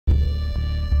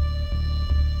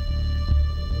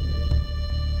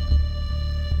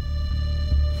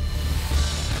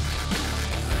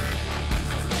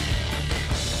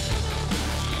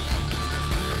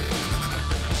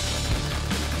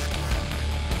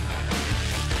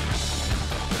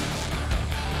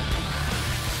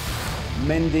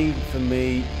Mendy, for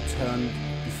me, turned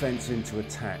defence into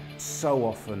attack so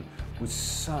often with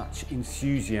such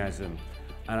enthusiasm.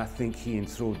 And I think he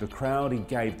enthralled the crowd, he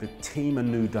gave the team a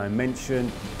new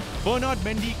dimension. Bernard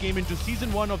Mendy came into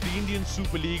Season 1 of the Indian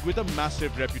Super League with a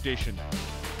massive reputation.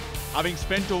 Having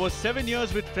spent over 7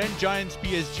 years with French giants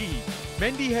PSG,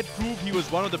 Mendy had proved he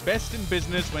was one of the best in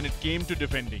business when it came to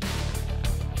defending.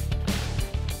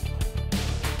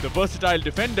 The versatile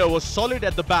defender was solid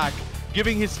at the back,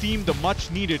 giving his team the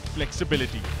much-needed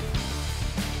flexibility.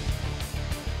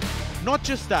 Not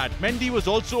just that, Mendy was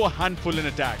also a handful in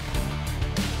attack.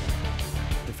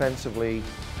 Defensively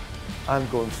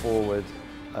and going forward,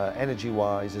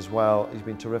 energy-wise as well, he's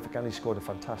been terrific, and he scored a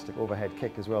fantastic overhead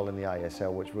kick as well in the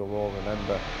ISL, which we'll all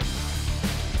remember.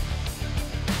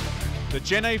 The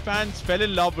Chennai fans fell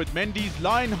in love with Mendy's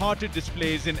lion-hearted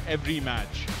displays in every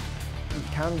match.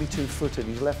 He can be two-footed.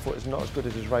 His left foot is not as good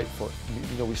as his right foot.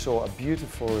 You know, we saw a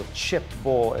beautiful chipped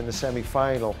ball in the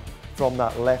semi-final from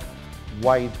that left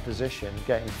wide position,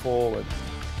 getting forward.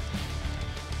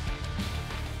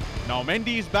 Now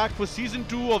Mendy is back for Season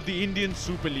 2 of the Indian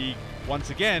Super League. Once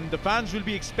again, the fans will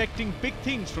be expecting big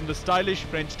things from the stylish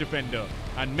French defender.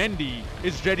 And Mendy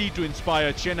is ready to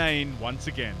inspire Chennaiyin once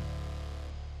again.